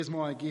Here's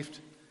my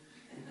gift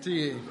to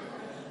you.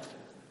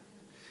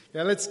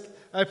 Yeah, let's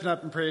open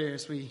up in prayer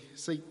as we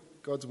seek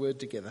God's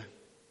word together.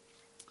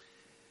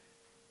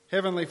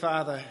 Heavenly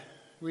Father,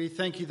 we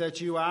thank you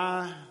that you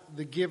are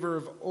the giver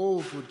of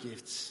all good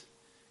gifts.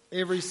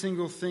 Every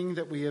single thing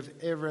that we have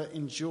ever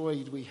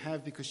enjoyed, we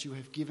have because you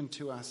have given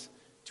to us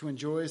to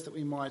enjoy us, that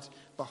we might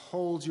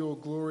behold your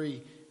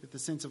glory with a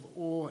sense of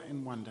awe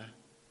and wonder.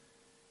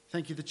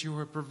 Thank you that you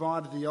have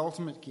provided the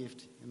ultimate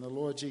gift in the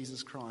Lord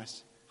Jesus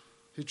Christ,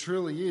 who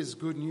truly is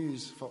good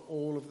news for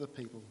all of the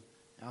people,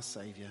 our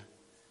Saviour.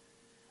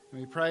 And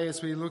we pray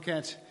as we look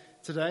at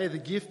today the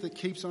gift that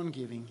keeps on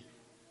giving,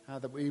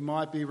 that we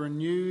might be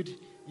renewed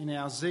in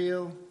our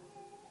zeal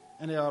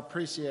and our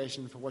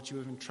appreciation for what you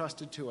have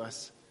entrusted to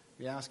us.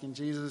 We ask in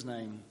Jesus'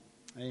 name,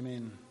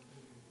 amen.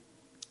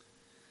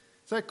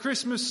 So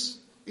Christmas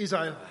is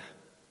over.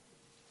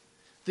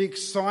 The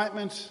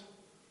excitement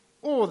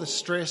or the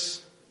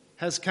stress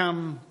has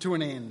come to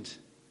an end.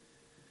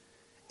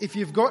 If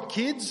you've got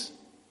kids,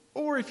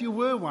 or if you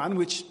were one,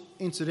 which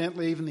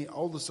incidentally even the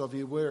oldest of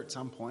you were at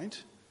some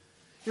point,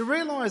 you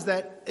realise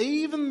that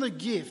even the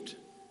gift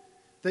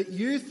that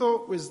you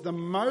thought was the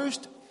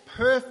most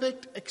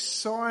perfect,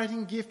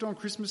 exciting gift on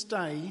Christmas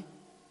Day,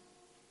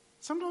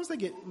 sometimes they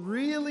get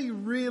really,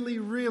 really,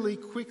 really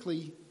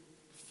quickly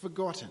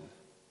forgotten.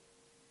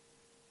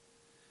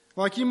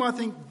 Like you might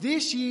think,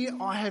 this year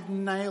I have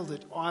nailed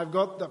it. I've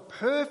got the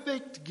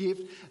perfect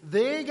gift.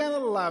 They're going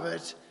to love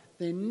it.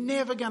 They're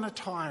never going to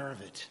tire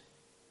of it.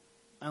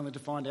 Only to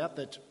find out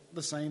that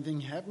the same thing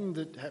happened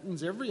that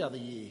happens every other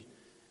year.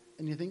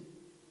 And you think,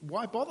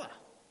 why bother?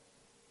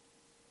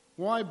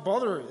 Why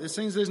bother? It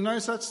seems there's no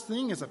such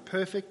thing as a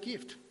perfect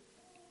gift.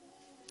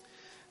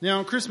 Now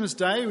on Christmas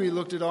Day we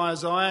looked at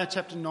Isaiah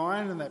chapter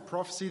 9 and that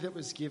prophecy that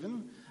was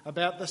given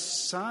about the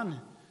Son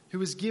who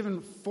was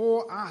given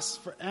for us,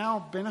 for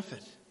our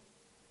benefit,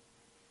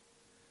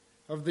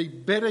 of the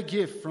better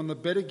gift from the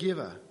better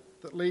giver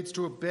that leads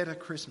to a better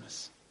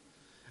Christmas.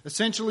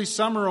 Essentially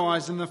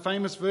summarised in the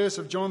famous verse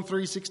of John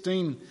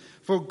 3:16,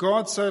 "For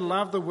God so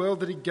loved the world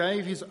that he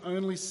gave his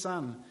only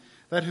Son,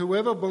 that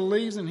whoever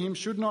believes in him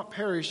should not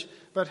perish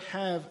but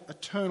have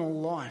eternal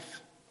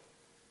life."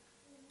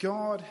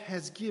 God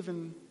has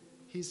given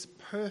his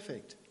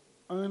perfect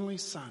only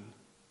Son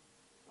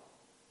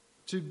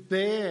to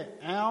bear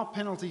our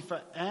penalty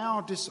for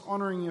our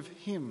dishonouring of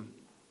him.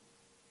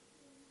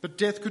 But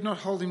death could not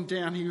hold him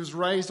down. He was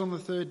raised on the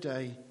third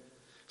day,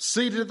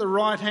 seated at the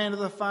right hand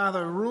of the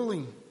Father,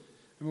 ruling,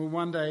 and will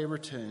one day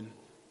return.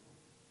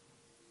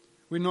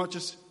 We're not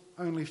just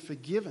only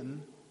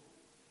forgiven.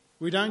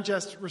 We don't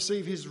just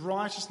receive his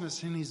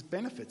righteousness and his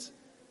benefits.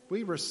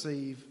 We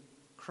receive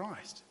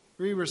Christ.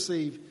 We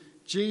receive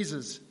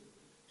Jesus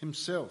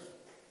himself.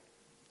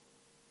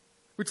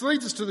 Which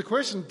leads us to the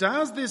question,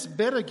 does this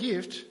better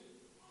gift,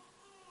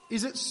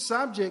 is it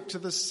subject to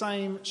the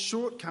same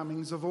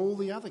shortcomings of all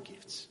the other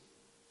gifts?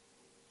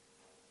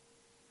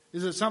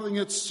 Is it something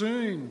that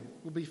soon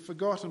will be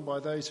forgotten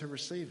by those who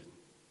receive it?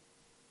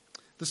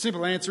 The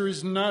simple answer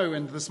is no,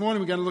 and this morning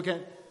we're going to look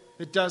at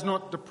it does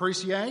not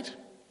depreciate,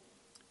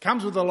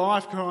 comes with a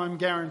lifetime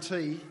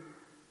guarantee,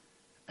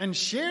 and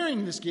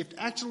sharing this gift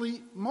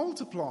actually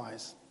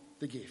multiplies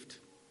the gift.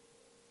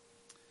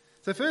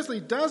 So firstly,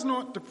 it does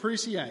not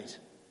depreciate.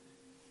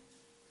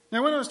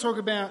 Now when I was talking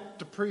about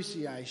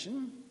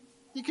depreciation,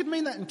 you could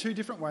mean that in two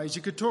different ways.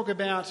 You could talk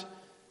about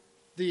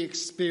the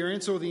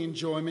experience or the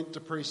enjoyment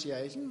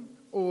depreciating,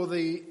 or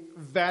the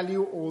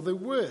value or the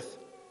worth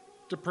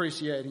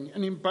depreciating.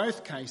 And in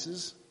both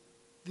cases,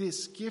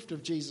 this gift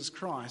of Jesus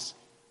Christ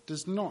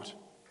does not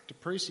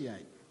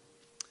depreciate.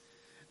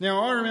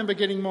 Now I remember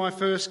getting my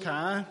first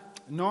car,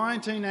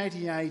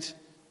 1988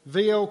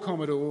 VL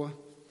Commodore,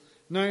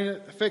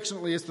 known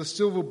affectionately as the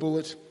Silver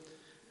Bullet.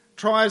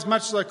 Try as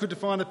much as I could to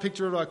find a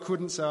picture of it, I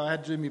couldn't, so I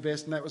had to do my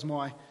best, and that was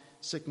my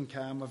second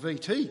car, my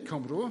VT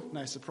Commodore.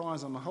 No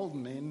surprise on the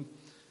Holden end,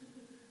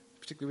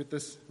 particularly with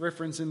this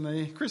reference in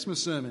the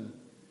Christmas sermon.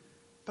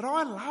 But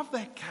I love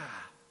that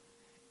car.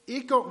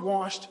 It got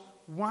washed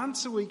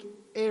once a week,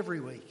 every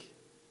week.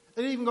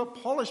 It even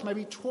got polished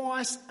maybe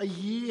twice a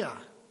year.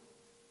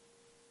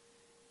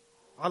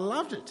 I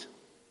loved it.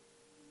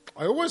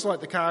 I always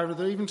liked the car,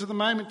 even to the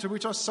moment to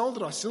which I sold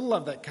it. I still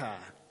love that car.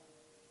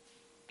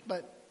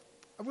 But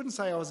I wouldn't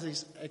say I was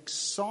as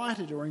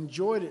excited or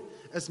enjoyed it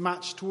as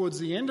much towards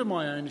the end of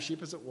my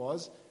ownership as it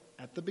was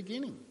at the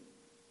beginning.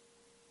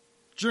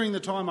 During the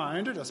time I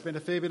owned it, I spent a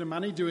fair bit of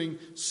money doing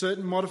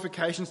certain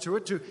modifications to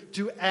it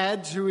to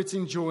add to its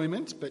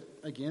enjoyment. But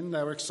again,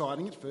 they were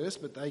exciting at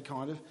first, but they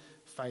kind of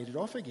faded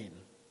off again.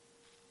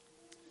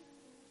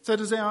 So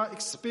does our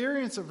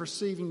experience of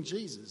receiving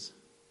Jesus,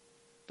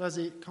 does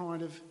it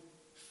kind of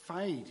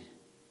fade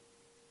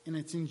in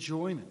its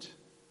enjoyment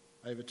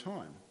over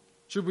time?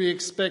 Should we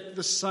expect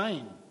the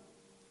same?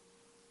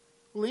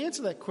 Well, the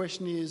answer to that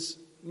question is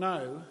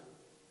no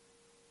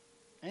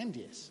and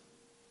yes.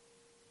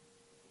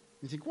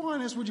 You think, why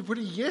on earth would you put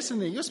a yes in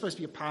there? You're supposed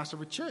to be a pastor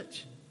of a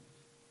church.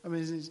 I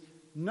mean, it says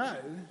no,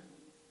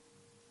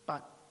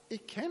 but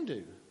it can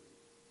do.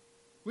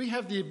 We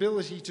have the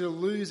ability to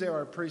lose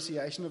our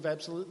appreciation of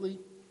absolutely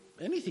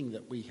anything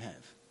that we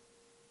have.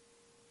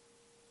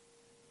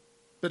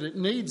 But it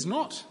needs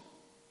not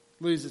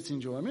lose its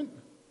enjoyment,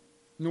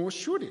 nor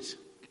should it.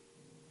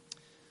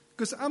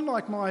 Because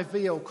unlike my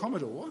VL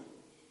Commodore,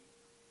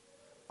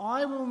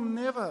 I will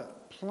never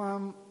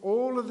plumb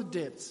all of the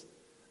depths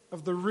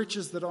of the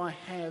riches that I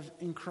have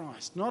in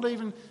Christ, not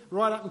even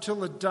right up until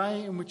the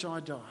day in which I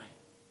die.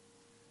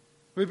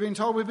 We've been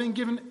told we've been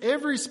given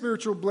every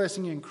spiritual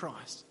blessing in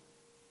Christ.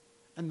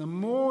 And the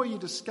more you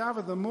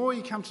discover, the more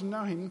you come to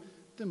know him,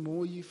 the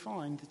more you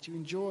find that you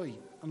enjoy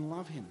and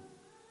love him.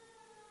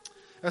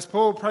 As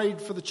Paul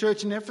prayed for the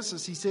church in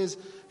Ephesus, he says,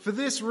 "For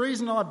this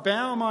reason I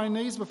bow my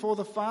knees before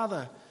the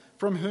Father,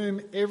 from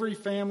whom every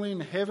family in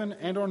heaven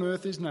and on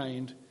earth is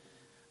named,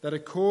 that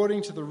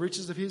according to the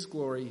riches of his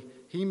glory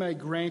he may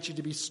grant you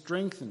to be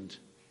strengthened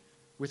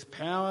with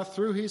power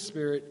through his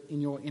Spirit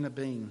in your inner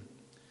being,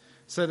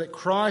 so that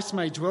Christ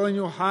may dwell in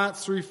your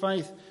hearts through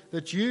faith,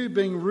 that you,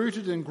 being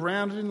rooted and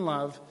grounded in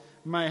love,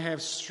 may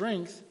have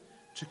strength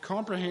to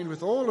comprehend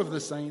with all of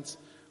the saints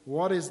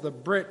what is the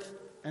breadth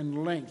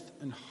and length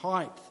and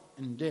height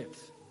and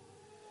depth,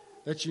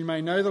 that you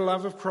may know the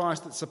love of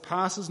Christ that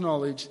surpasses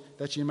knowledge,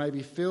 that you may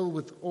be filled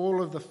with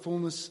all of the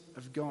fullness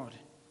of God."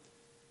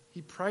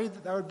 He prayed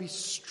that they would be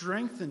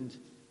strengthened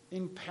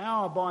in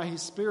power by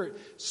his Spirit,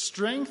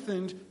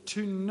 strengthened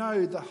to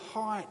know the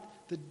height,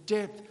 the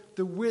depth,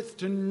 the width,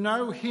 to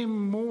know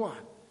him more.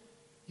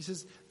 He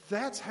says,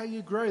 that's how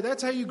you grow.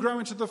 That's how you grow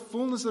into the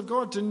fullness of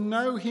God, to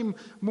know him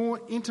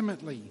more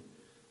intimately.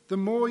 The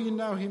more you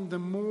know him, the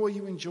more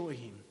you enjoy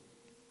him.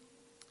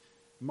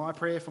 My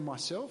prayer for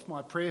myself,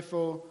 my prayer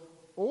for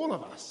all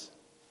of us,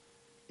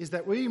 is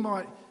that we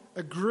might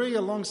agree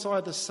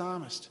alongside the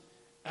psalmist,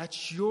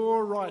 "At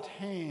your right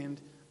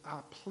hand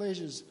are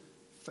pleasures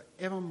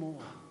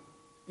forevermore.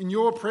 In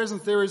your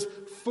presence there is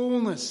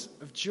fullness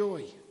of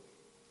joy,"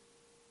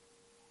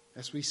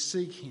 as we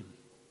seek him.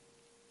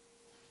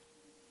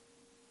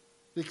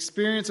 The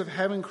experience of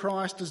having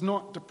Christ does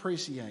not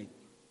depreciate.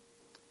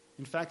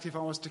 In fact, if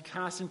I was to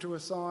cast him to a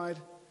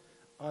side,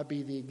 I'd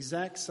be the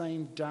exact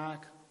same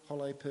dark,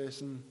 hollow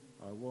person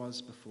I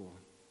was before.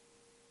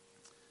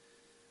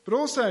 But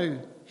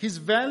also, his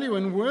value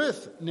and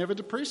worth never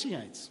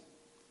depreciates.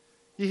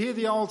 You hear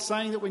the old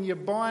saying that when you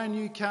buy a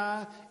new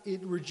car,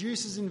 it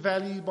reduces in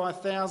value by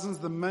thousands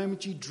the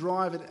moment you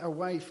drive it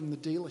away from the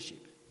dealership.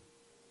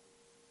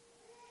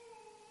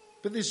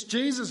 But this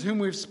Jesus whom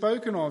we've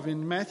spoken of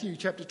in Matthew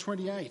chapter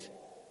 28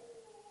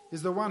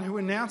 is the one who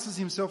announces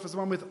himself as the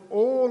one with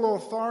all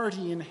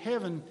authority in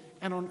heaven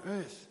and on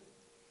earth.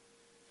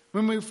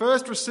 When we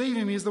first receive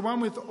him, he is the one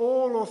with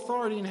all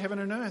authority in heaven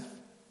and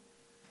earth.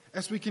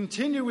 As we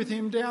continue with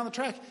him down the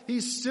track,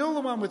 he's still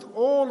the one with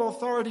all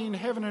authority in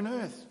heaven and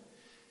earth.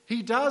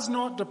 He does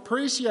not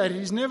depreciate it.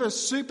 He's never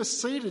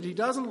superseded. He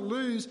doesn't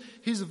lose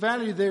his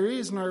value. There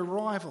is no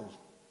rival.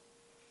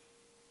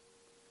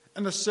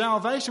 And the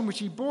salvation which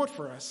he bought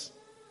for us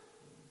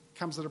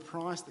comes at a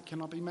price that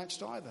cannot be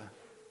matched either.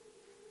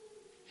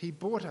 He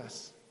bought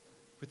us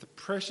with the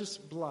precious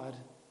blood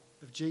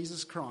of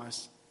Jesus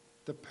Christ,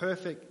 the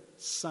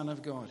perfect Son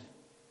of God.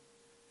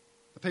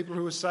 The people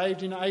who were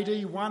saved in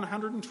AD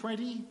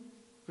 120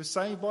 were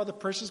saved by the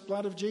precious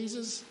blood of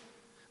Jesus.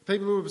 The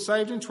people who were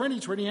saved in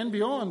 2020 and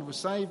beyond were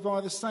saved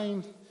by the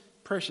same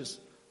precious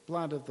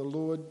blood of the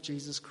Lord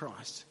Jesus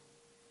Christ.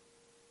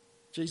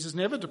 Jesus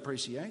never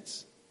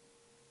depreciates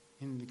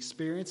in the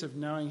experience of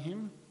knowing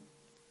him,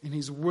 in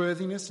his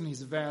worthiness and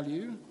his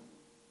value.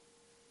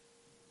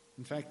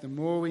 In fact, the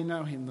more we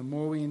know him, the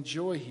more we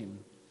enjoy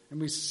him, and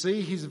we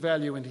see his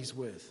value and his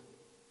worth.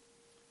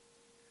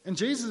 And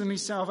Jesus and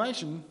his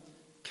salvation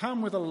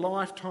come with a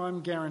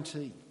lifetime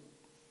guarantee.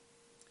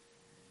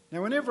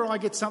 Now, whenever I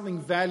get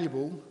something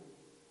valuable,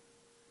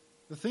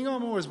 the thing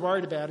I'm always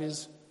worried about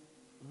is,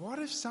 what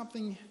if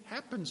something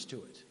happens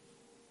to it?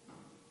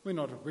 We're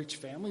not a rich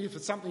family. If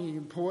it's something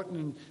important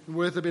and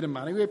worth a bit of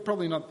money, we're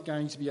probably not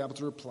going to be able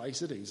to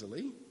replace it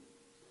easily.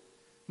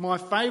 My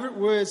favourite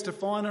words to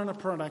find on a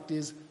product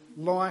is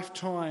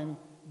lifetime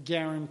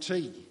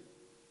guarantee.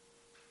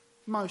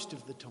 Most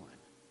of the time.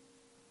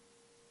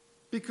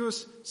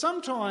 Because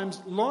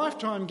sometimes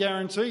lifetime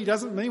guarantee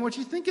doesn't mean what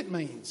you think it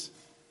means.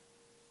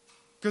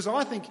 Because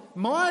I think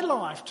my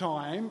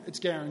lifetime, it's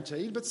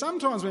guaranteed, but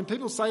sometimes when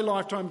people say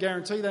lifetime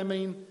guarantee, they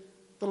mean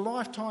the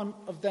lifetime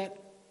of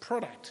that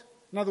product.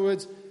 In other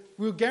words,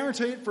 we'll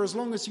guarantee it for as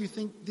long as you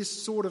think this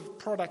sort of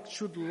product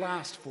should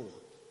last for.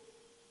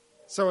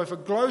 So if a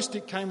glow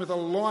stick came with a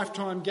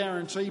lifetime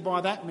guarantee, by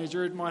that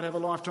measure, it might have a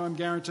lifetime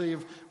guarantee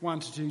of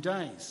 1 to 2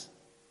 days.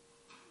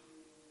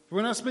 But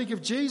when I speak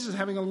of Jesus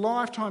having a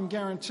lifetime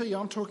guarantee,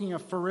 I'm talking a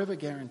forever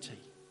guarantee.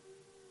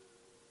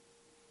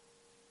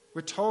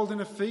 We're told in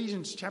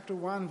Ephesians chapter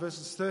 1,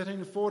 verses 13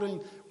 and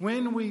 14,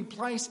 when we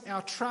place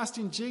our trust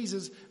in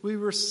Jesus, we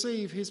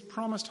receive his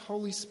promised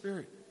Holy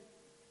Spirit,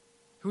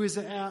 who is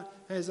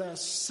our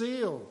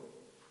seal,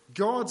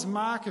 God's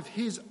mark of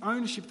his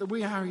ownership, that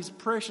we are his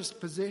precious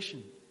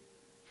possession.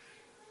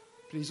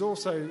 But he's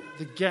also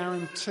the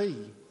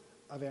guarantee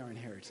of our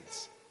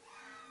inheritance.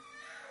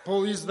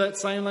 Paul uses that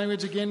same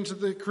language again to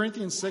the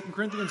Corinthians, 2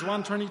 Corinthians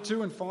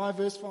 1:22 and 5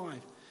 verse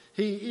 5.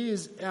 He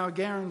is our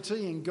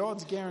guarantee, and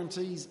God's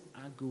guarantees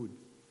are good.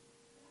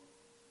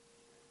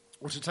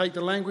 Or to take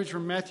the language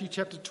from Matthew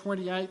chapter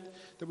 28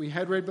 that we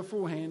had read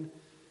beforehand,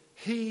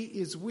 he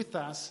is with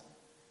us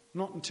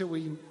not until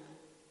we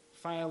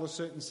fail a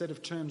certain set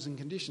of terms and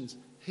conditions.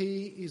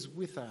 He is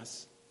with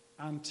us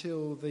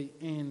until the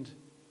end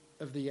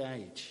of the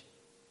age.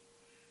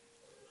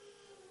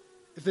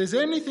 If there's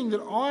anything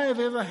that I have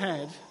ever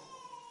had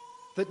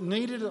that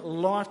needed a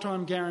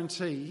lifetime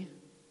guarantee,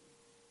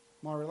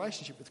 my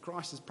relationship with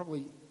Christ is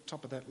probably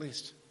top of that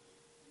list.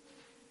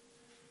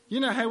 You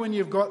know how when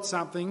you've got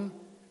something,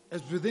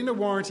 as within a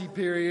warranty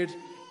period,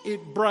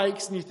 it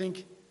breaks and you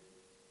think,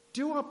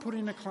 do I put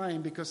in a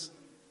claim because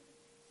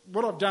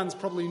what I've done is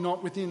probably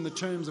not within the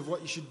terms of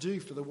what you should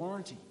do for the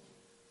warranty.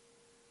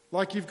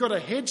 Like you've got a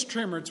hedge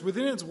trimmer, it's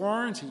within its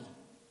warranty.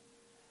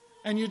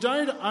 And you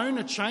don't own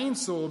a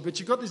chainsaw, but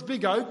you've got this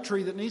big oak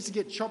tree that needs to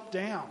get chopped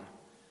down.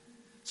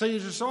 So you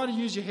decide to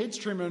use your hedge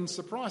trimmer and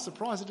surprise,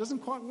 surprise, it doesn't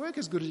quite work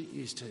as good as it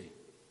used to.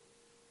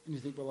 And you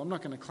think, well, I'm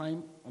not going to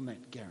claim on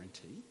that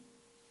guarantee.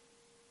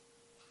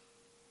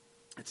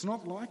 It's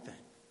not like that.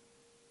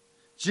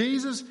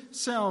 Jesus'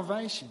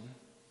 salvation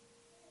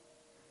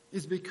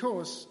is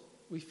because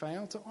we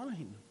failed to honour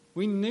him.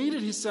 We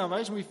needed his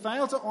salvation. We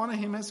failed to honour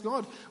him as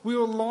God. We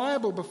were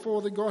liable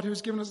before the God who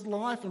has given us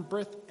life and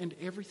breath and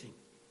everything.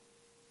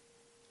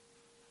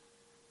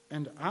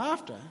 And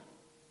after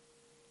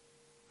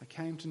I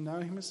came to know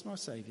him as my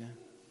Saviour,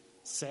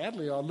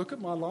 sadly, I look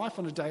at my life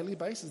on a daily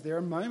basis. There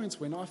are moments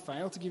when I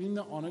fail to give him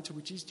the honour to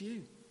which he's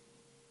due.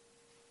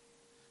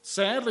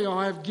 Sadly,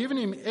 I have given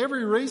him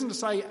every reason to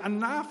say,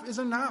 enough is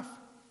enough.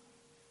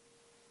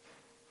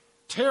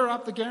 Tear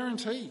up the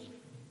guarantee.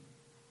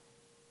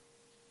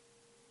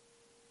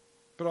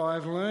 But I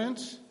have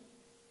learnt,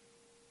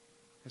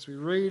 as we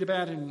read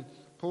about in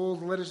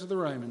Paul's letter to the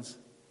Romans,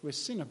 where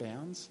sin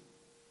abounds,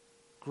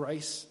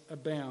 grace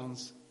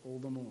abounds all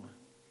the more.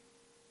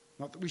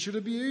 Not that we should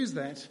abuse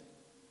that,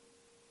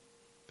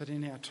 but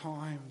in our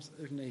times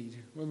of need,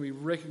 when we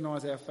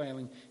recognise our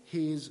failing,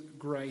 his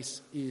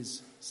grace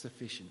is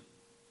sufficient.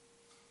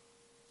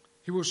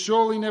 He will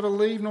surely never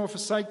leave nor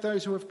forsake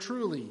those who have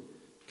truly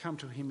come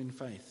to him in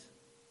faith.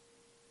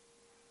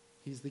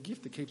 He's the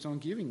gift that keeps on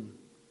giving,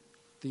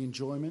 the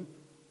enjoyment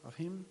of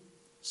him,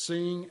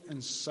 seeing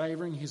and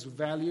savouring his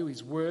value,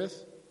 his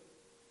worth,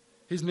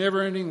 his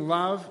never-ending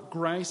love,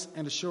 grace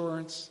and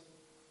assurance.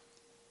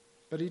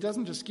 But he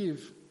doesn't just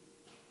give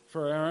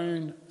for our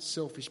own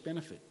selfish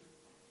benefit.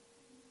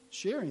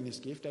 Sharing this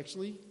gift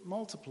actually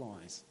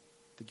multiplies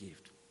the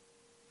gift.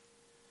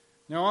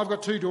 Now, I've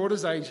got two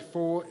daughters, aged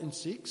 4 and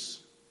 6.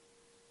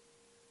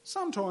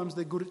 Sometimes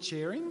they're good at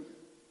sharing.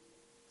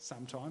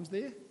 Sometimes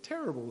they're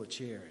terrible at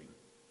sharing.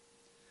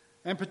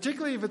 And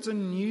particularly if it's a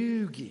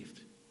new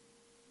gift.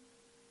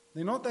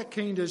 They're not that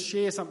keen to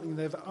share something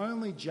they've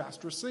only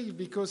just received,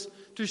 because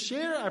to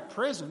share a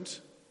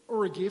present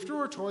or a gift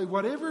or a toy,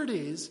 whatever it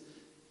is,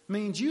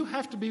 means you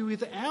have to be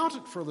without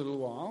it for a little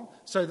while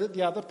so that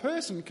the other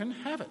person can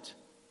have it.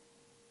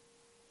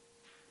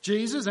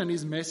 Jesus and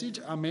his message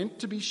are meant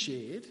to be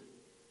shared,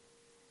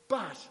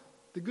 but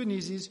the good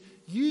news is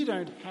you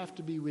don't have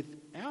to be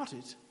without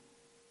it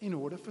in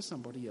order for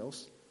somebody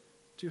else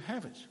to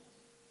have it.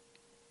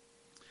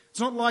 It's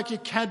not like your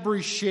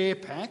Cadbury share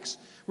packs,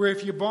 where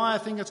if you buy a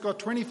thing that's got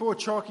 24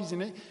 chockies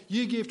in it,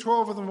 you give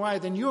 12 of them away,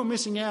 then you're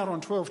missing out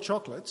on 12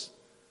 chocolates.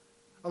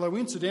 Although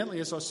incidentally,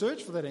 as I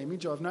search for that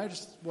image, I've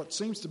noticed what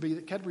seems to be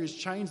that Cadbury has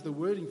changed the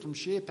wording from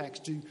share packs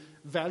to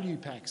value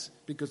packs,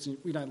 because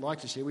we don't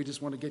like to share, we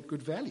just want to get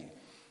good value.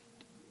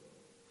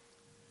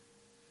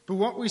 But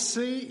what we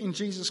see in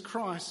Jesus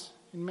Christ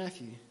in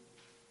Matthew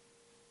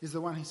is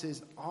the one who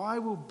says, I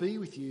will be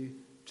with you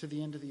to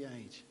the end of the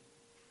age.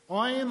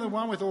 I am the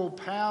one with all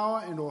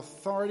power and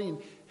authority in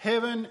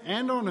heaven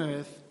and on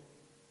earth.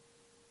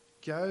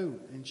 Go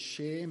and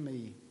share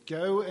me.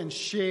 Go and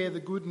share the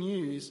good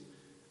news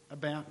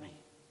about me.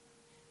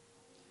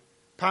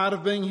 Part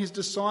of being his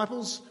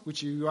disciples,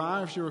 which you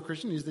are if you're a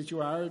Christian, is that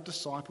you are a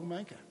disciple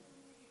maker.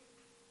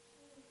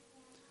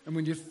 And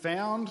when you've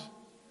found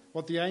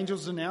what the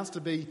angels announced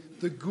to be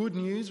the good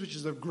news, which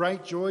is of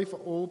great joy for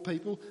all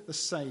people, the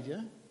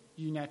Saviour,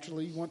 you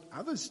naturally want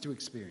others to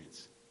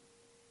experience.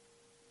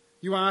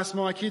 You ask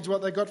my kids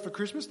what they got for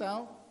Christmas,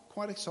 they'll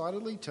quite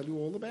excitedly tell you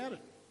all about it.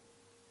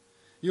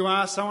 You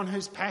ask someone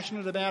who's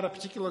passionate about a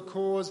particular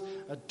cause,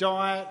 a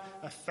diet,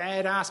 a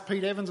fad, ask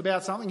Pete Evans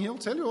about something, he'll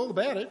tell you all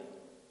about it.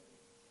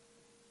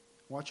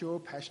 What you're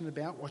passionate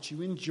about, what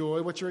you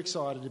enjoy, what you're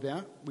excited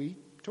about, we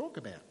talk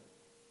about.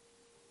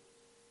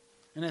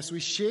 And as we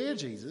share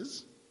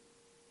Jesus,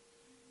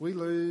 we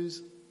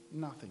lose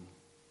nothing.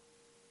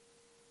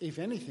 If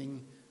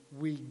anything,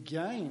 we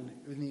gain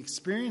in the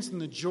experience and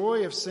the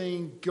joy of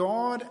seeing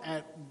God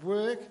at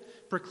work,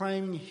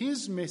 proclaiming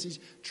his message,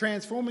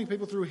 transforming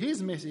people through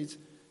his message,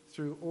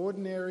 through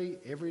ordinary,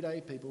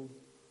 everyday people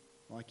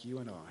like you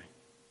and I.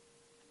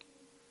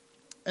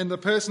 And the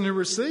person who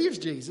receives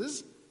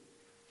Jesus,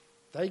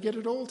 they get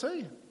it all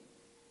too.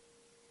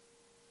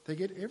 They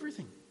get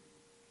everything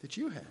that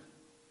you have.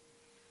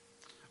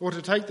 Or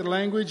to take the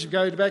language,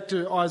 go back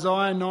to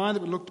Isaiah 9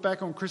 that we looked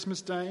back on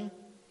Christmas Day.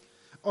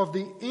 Of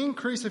the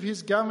increase of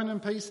his government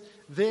and peace,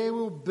 there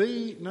will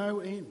be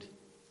no end.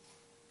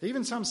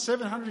 Even some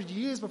 700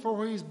 years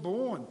before he was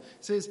born,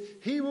 it says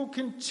he will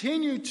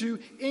continue to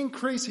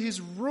increase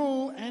his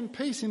rule and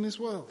peace in this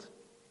world.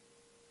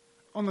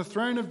 On the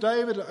throne of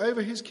David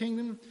over his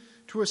kingdom,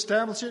 to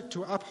establish it,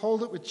 to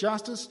uphold it with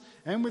justice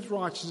and with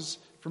righteousness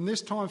from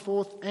this time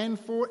forth and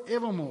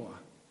forevermore.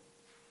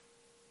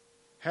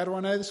 How do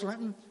I know this will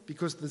happen?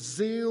 Because the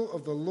zeal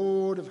of the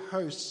Lord of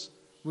hosts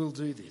will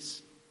do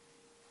this.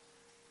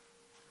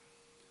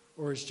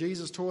 Or as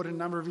Jesus taught in a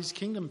number of his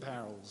kingdom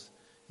parables,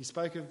 he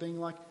spoke of being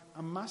like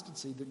a mustard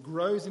seed that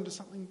grows into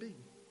something big.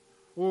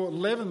 Or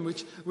leaven,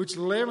 which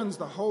leavens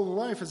the whole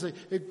loaf as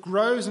it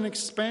grows and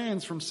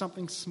expands from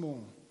something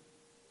small.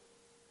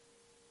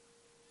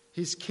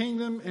 His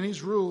kingdom and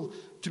his rule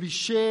to be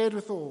shared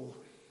with all.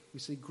 We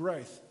see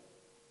growth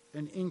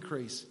and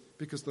increase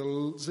because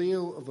the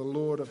zeal of the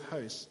Lord of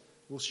hosts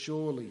will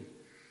surely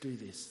do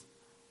this.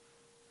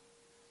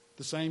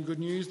 The same good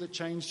news that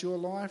changed your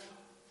life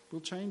will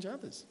change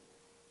others.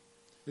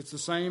 It's the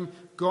same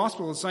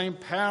gospel, the same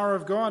power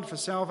of God for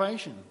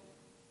salvation.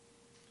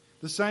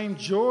 The same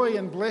joy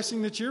and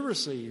blessing that you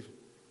receive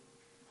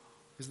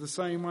is the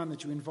same one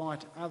that you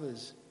invite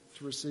others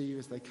to receive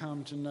as they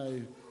come to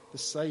know the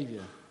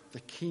Saviour, the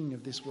King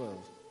of this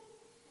world.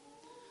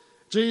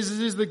 Jesus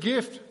is the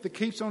gift that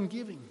keeps on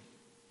giving,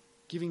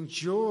 giving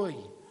joy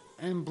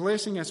and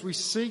blessing as we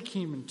seek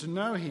him and to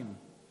know him.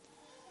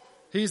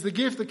 He is the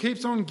gift that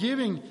keeps on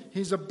giving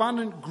his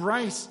abundant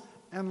grace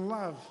and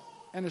love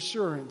and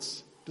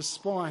assurance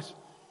despite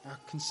our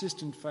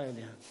consistent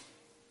failure.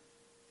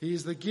 He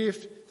is the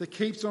gift that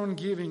keeps on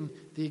giving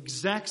the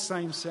exact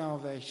same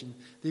salvation,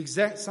 the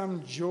exact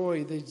same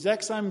joy, the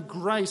exact same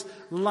grace,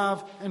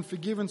 love and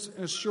forgiveness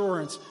and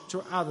assurance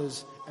to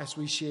others as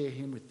we share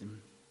him with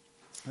them.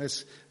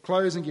 Let's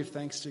close and give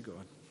thanks to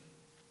God.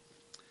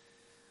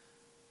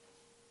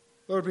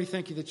 Lord, we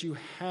thank you that you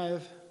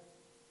have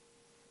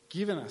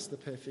given us the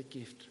perfect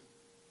gift.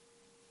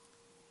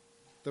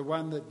 The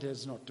one that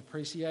does not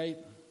depreciate,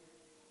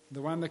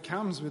 the one that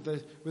comes with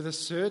a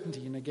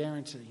certainty and a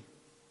guarantee.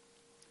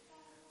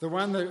 The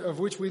one of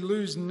which we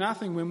lose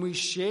nothing when we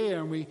share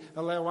and we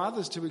allow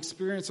others to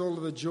experience all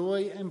of the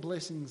joy and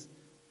blessings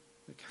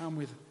that come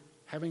with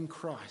having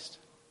Christ.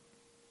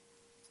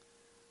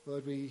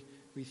 Lord, we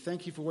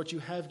thank you for what you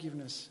have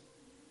given us.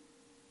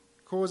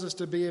 Cause us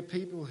to be a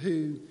people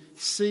who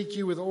seek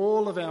you with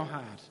all of our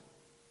heart,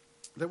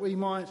 that we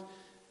might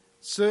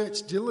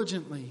search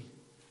diligently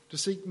to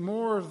seek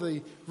more of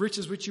the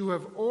riches which you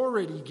have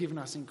already given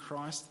us in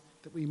Christ,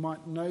 that we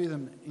might know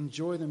them,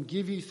 enjoy them,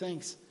 give you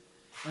thanks,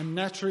 and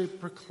naturally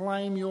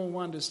proclaim your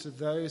wonders to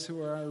those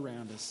who are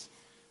around us,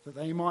 that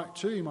they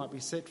might be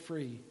set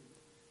free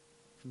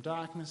from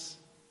darkness,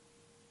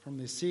 from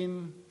their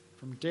sin,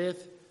 from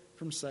death,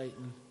 from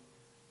Satan,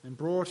 and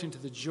brought into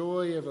the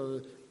joy of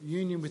a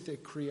union with their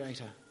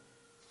Creator,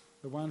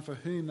 the one for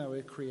whom they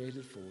were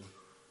created for.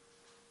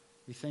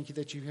 We thank you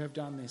that you have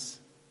done this.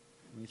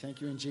 And we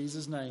thank you in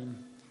Jesus'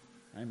 name.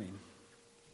 Amen.